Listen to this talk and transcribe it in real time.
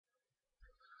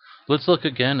Let's look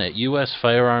again at U.S.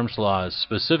 firearms laws,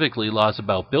 specifically laws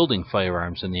about building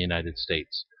firearms in the United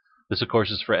States. This, of course,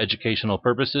 is for educational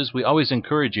purposes. We always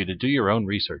encourage you to do your own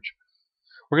research.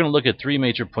 We're going to look at three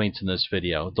major points in this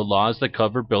video: the laws that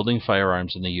cover building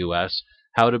firearms in the U.S.,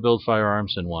 how to build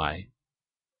firearms, and why.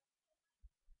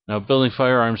 Now, building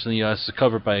firearms in the U.S. is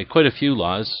covered by quite a few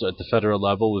laws at the federal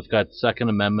level. We've got the Second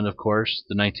Amendment, of course,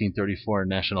 the 1934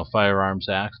 National Firearms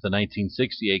Act, the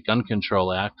 1968 Gun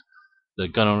Control Act, the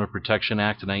Gun Owner Protection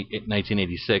Act of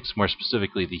 1986, more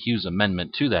specifically the Hughes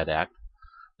Amendment to that act,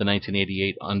 the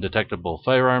 1988 Undetectable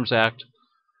Firearms Act,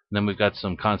 and then we've got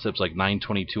some concepts like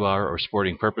 922R or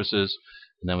sporting purposes,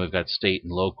 and then we've got state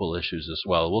and local issues as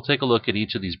well. We'll take a look at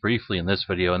each of these briefly in this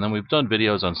video, and then we've done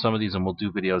videos on some of these, and we'll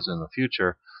do videos in the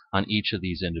future on each of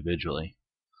these individually.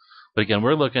 But again,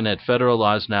 we're looking at federal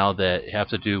laws now that have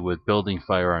to do with building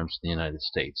firearms in the United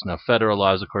States. Now, federal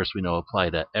laws, of course, we know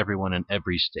apply to everyone in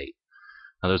every state.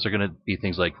 Now, those are going to be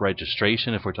things like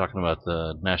registration, if we're talking about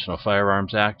the National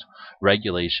Firearms Act,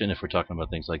 regulation, if we're talking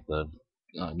about things like the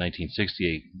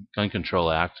 1968 Gun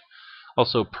Control Act,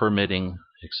 also permitting,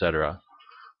 etc.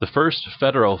 The first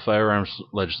federal firearms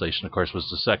legislation, of course, was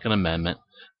the Second Amendment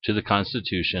to the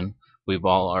Constitution. We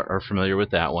all are familiar with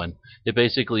that one. It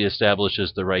basically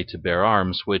establishes the right to bear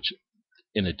arms, which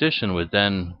in addition would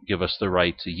then give us the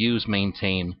right to use,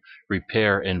 maintain,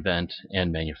 repair, invent,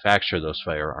 and manufacture those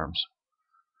firearms.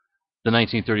 The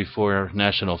 1934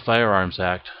 National Firearms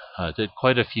Act did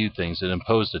quite a few things. It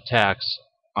imposed a tax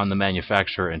on the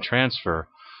manufacture and transfer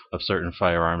of certain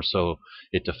firearms, so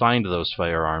it defined those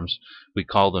firearms. We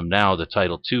call them now the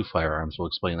Title II firearms. We'll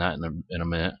explain that in a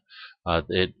minute.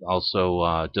 It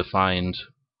also defined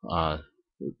the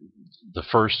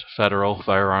first federal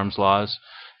firearms laws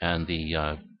and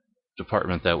the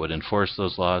department that would enforce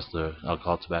those laws, the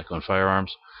Alcohol, Tobacco, and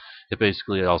Firearms. It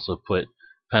basically also put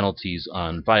penalties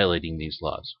on violating these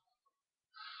laws.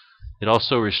 It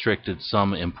also restricted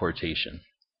some importation.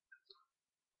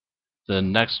 The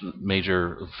next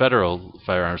major federal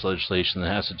firearms legislation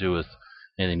that has to do with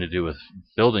anything to do with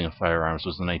building of firearms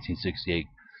was the 1968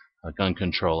 Gun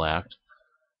Control Act.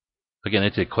 Again,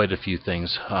 it did quite a few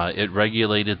things. It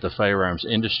regulated the firearms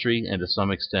industry and to some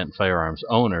extent firearms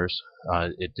owners.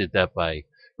 It did that by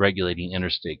regulating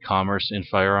interstate commerce in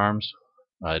firearms.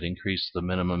 It increased the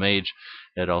minimum age.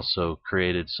 It also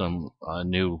created some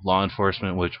new law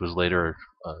enforcement, which was later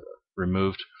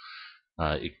removed.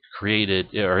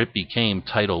 It became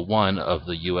Title I of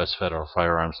the U.S. federal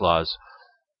firearms laws,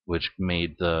 which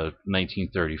made the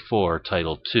 1934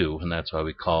 Title II, and that's why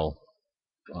we call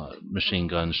machine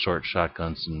guns, short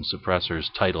shotguns, and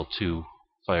suppressors Title II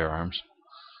firearms.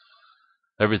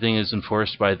 Everything is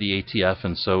enforced by the ATF,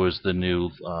 and so is the new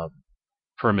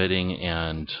permitting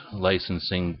and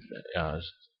licensing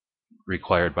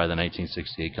required by the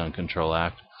 1968 Gun Control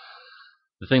Act.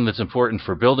 The thing that's important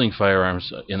for building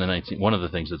firearms one of the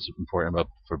things that's important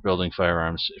for building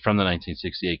firearms from the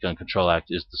 1968 Gun Control Act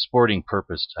is the sporting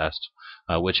purpose test,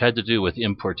 which had to do with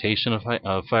importation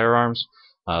of firearms,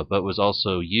 but was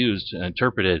also used and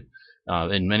interpreted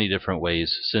in many different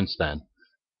ways since then.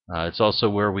 It's also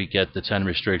where we get the 10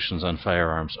 restrictions on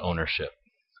firearms ownership.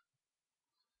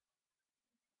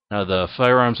 Now, the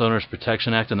Firearms Owners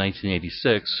Protection Act of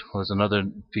 1986 was another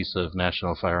piece of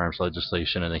national firearms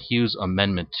legislation, and the Hughes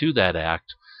Amendment to that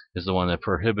act is the one that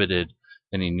prohibited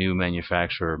any new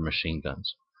manufacture of machine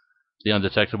guns. The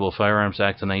Undetectable Firearms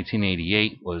Act of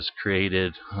 1988 was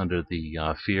created under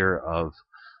the fear of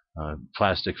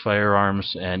plastic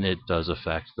firearms, and it does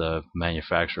affect the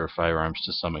manufacture of firearms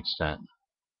to some extent.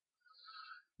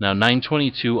 Now,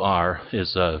 922R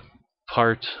is a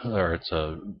it's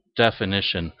a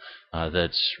definition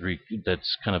that's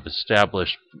kind of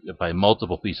established by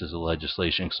multiple pieces of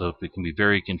legislation, so it can be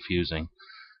very confusing.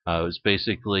 It was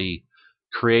basically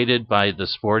created by the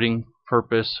sporting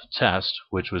purpose test,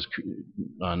 which was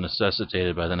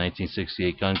necessitated by the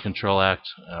 1968 Gun Control Act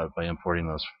by importing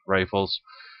those rifles.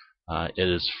 It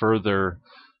is further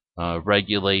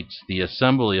regulates the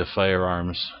assembly of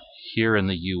firearms here in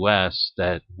the U.S.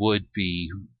 that would be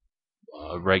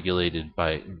regulated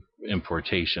by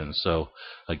importation. So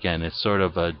again, it's sort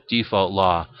of a default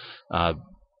law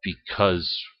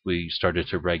because we started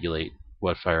to regulate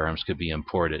what firearms could be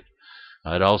imported.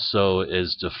 It also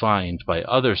is defined by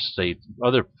other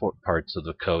parts of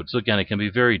the code. So again, it can be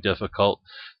very difficult.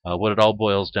 What it all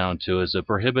boils down to is it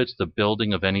prohibits the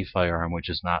building of any firearm which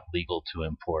is not legal to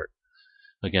import.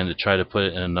 Again, to try to put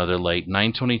it in another light,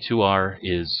 922R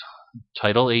is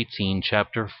Title 18,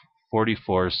 Chapter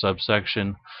 44,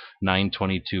 subsection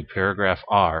 922, paragraph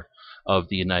R of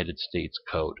the United States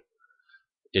Code.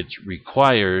 it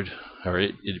requires the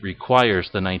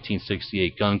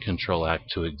 1968 Gun Control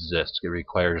Act to exist. It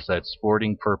requires that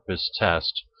sporting purpose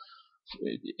test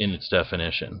in its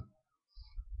definition.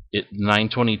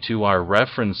 922R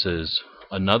references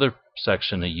another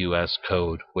section of U.S.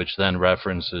 code, which then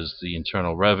references the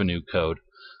Internal Revenue Code,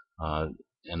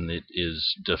 and it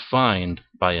is defined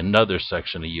by another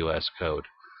section of U.S. code.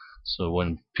 So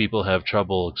when people have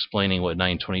trouble explaining what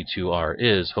 922R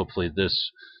is, hopefully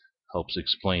this helps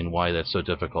explain why that's so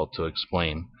difficult to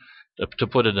explain. To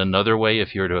put it another way,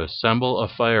 if you were to assemble a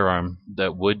firearm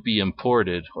that would be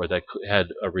imported or that had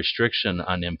a restriction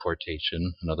on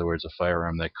importation, in other words, a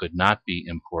firearm that could not be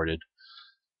imported,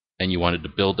 and you wanted to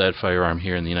build that firearm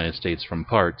here in the United States from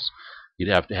parts,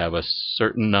 you'd have to have a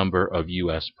certain number of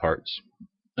U.S. parts.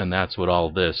 And that's what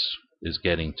all this is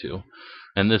getting to.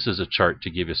 And this is a chart to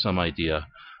give you some idea.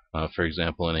 For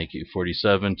example, an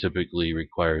AK-47 typically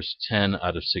requires 10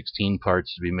 out of 16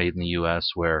 parts to be made in the U.S.,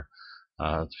 where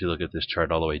if you look at this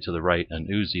chart all the way to the right, an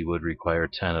Uzi would require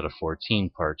 10 out of 14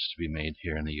 parts to be made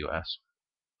here in the U.S.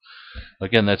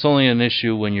 Again, that's only an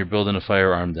issue when you're building a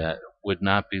firearm that would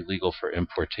not be legal for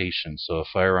importation, so a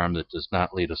firearm that does not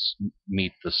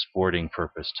meet the sporting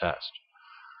purpose test.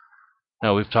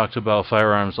 Now, we've talked about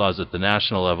firearms laws at the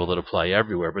national level that apply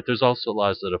everywhere, but there's also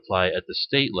laws that apply at the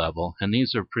state level, and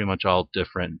these are pretty much all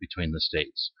different between the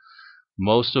states.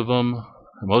 Most of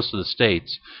the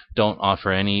states don't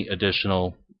offer any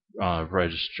additional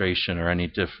registration or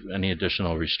any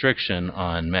additional restriction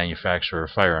on manufacture of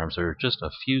firearms. There are just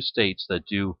a few states that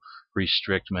do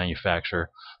restrict manufacture.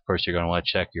 Of course, you're going to want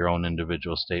to check your own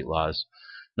individual state laws.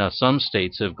 Now, some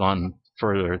states have gone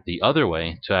further the other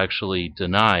way to actually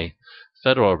deny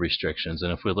federal restrictions.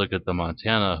 And if we look at the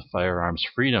Montana Firearms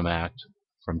Freedom Act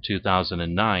from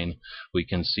 2009, we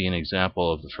can see an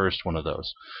example of the first one of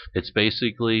those. It's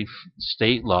basically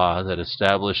state law that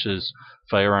establishes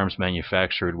firearms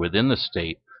manufactured within the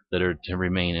state that are to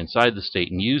remain inside the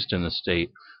state and used in the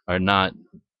state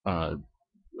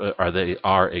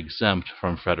are exempt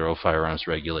from federal firearms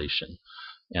regulation.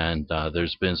 And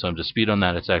there's been some dispute on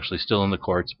that. It's actually still in the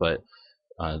courts, but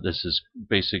this is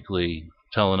basically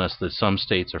telling us that some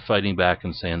states are fighting back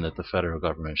and saying that the federal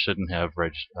government shouldn't have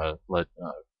the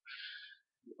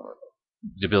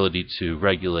ability to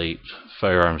regulate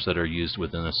firearms that are used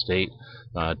within a state.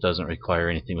 It doesn't require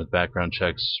anything with background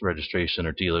checks, registration,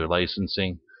 or dealer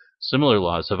licensing. Similar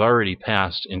laws have already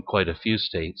passed in quite a few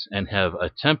states and have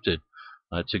attempted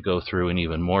to go through in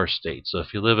even more states. So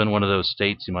if you live in one of those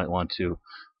states, you might want to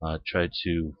try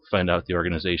to find out the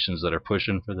organizations that are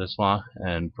pushing for this law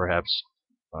and perhaps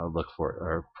look for it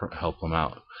or help them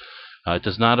out. It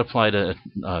does not apply to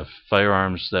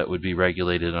firearms that would be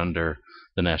regulated under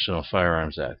the National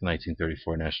Firearms Act, the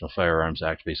 1934 National Firearms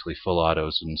Act, basically full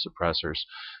autos and suppressors,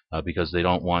 because they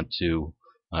don't want to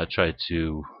try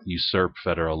to usurp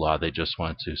federal law. They just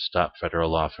want to stop federal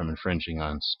law from infringing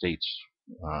on states'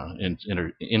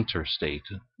 interstate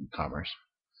commerce.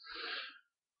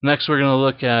 Next, we're going to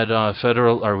look at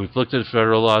we've looked at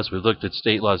federal laws, we've looked at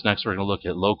state laws. Next, we're going to look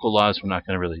at local laws. We're not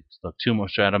going to really look too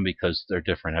much at them because they're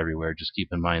different everywhere. Just keep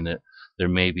in mind that there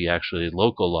may be actually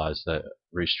local laws that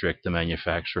restrict the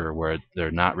manufacturer where they're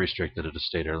not restricted at a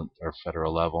state or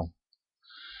federal level.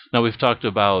 Now, we've talked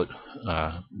about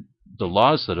the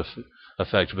laws that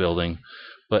affect building,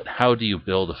 but how do you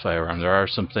build a firearm? There are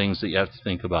some things that you have to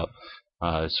think about.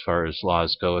 As far as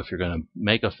laws go, if you're going to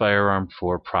make a firearm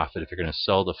for profit, if you're going to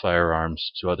sell the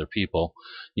firearms to other people,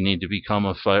 you need to become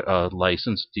a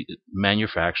licensed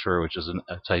manufacturer, which is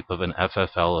a type of an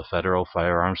FFL, a federal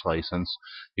firearms license.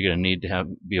 You're going to need to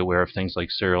be aware of things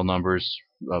like serial numbers,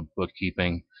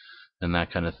 bookkeeping, and that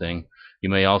kind of thing. You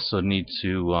may also need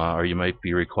to, or you might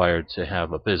be required to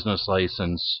have a business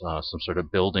license, some sort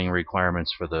of building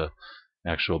requirements for the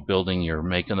actual building you're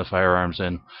making the firearms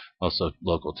in, also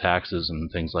local taxes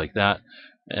and things like that,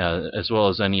 as well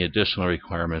as any additional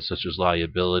requirements such as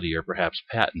liability or perhaps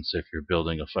patents if you're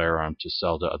building a firearm to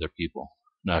sell to other people.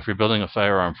 Now, if you're building a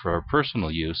firearm for personal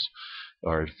use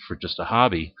or for just a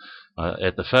hobby,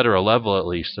 at the federal level at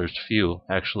least, there's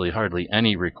actually hardly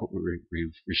any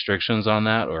restrictions on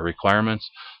that or requirements,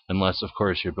 unless, of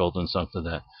course, you're building something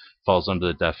that falls under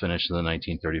the definition of the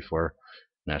 1934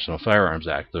 National Firearms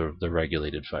Act, the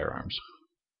regulated firearms.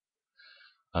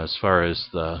 As far as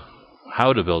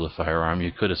how to build a firearm,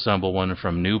 you could assemble one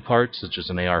from new parts, such as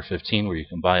an AR-15, where you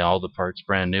can buy all the parts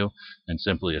brand new and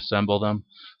simply assemble them.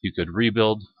 You could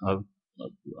rebuild a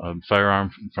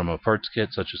firearm from a parts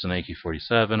kit, such as an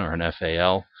AK-47 or an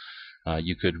FAL.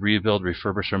 You could rebuild,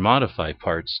 refurbish, or modify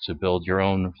parts to build your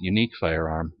own unique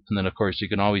firearm. And then, of course, you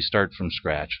can always start from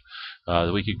scratch.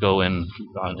 We could go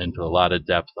into a lot of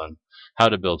depth on how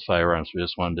to build firearms. We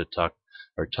just wanted to talk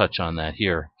or touch on that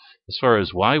here. As far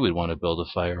as why we'd want to build a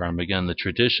firearm, again, the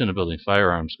tradition of building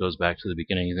firearms goes back to the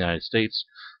beginning of the United States.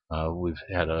 We've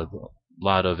had a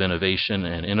lot of innovation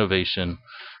and innovation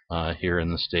here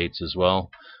in the States as well.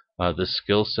 The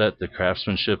skill set, the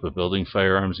craftsmanship of building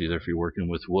firearms, either if you're working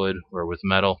with wood or with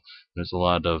metal, there's a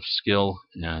lot of skill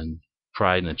and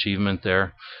pride and achievement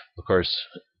there. Of course,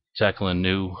 tackling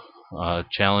new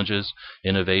challenges,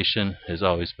 innovation has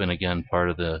always been, again, part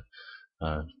of the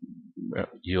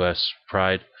U.S.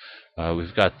 pride.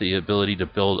 We've got the ability to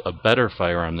build a better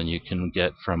firearm than you can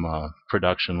get from a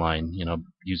production line.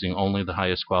 Using only the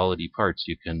highest quality parts,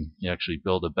 you can actually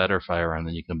build a better firearm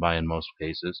than you can buy in most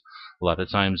cases. A lot of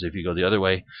times, if you go the other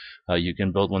way, you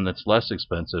can build one that's less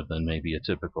expensive than maybe a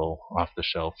typical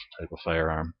off-the-shelf type of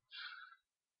firearm.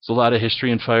 There's a lot of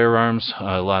history in firearms.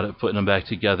 A lot of putting them back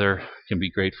together can be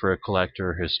great for a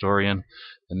collector, historian,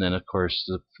 and then, of course,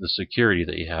 the security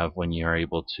that you have when you are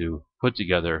able to put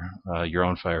together your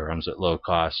own firearms at low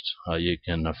cost. You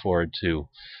can afford to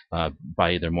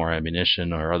buy either more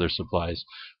ammunition or other supplies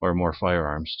or more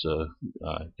firearms to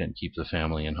keep the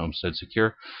family and homestead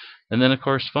secure. And then, of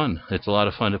course, fun. It's a lot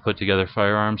of fun to put together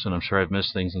firearms, and I'm sure I've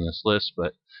missed things in this list,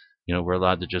 but we're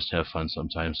allowed to just have fun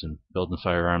sometimes, and building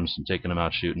firearms and taking them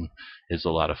out shooting is a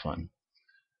lot of fun.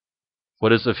 What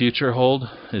does the future hold?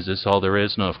 Is this all there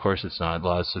is? No, of course it's not.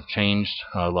 Laws have changed.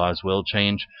 Laws will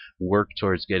change. Work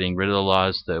towards getting rid of the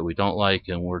laws that we don't like,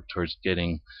 and work towards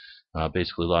getting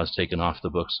basically laws taken off the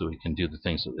books so we can do the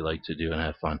things that we like to do and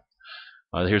have fun.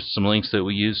 Here's some links that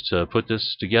we use to put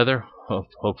this together.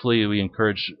 Hopefully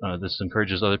this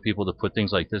encourages other people to put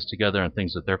things like this together and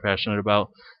things that they're passionate about,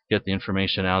 get the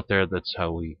information out there. That's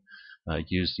how we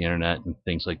use the internet and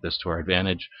things like this to our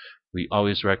advantage. We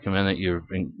always recommend that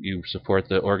you support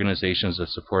the organizations that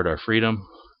support our freedom.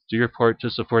 Do your part to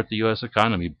support the U.S.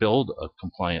 economy. Build a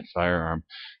compliant firearm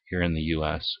here in the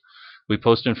U.S. We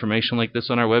post information like this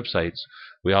on our websites.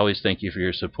 We always thank you for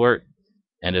your support.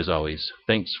 And as always,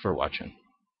 thanks for watching.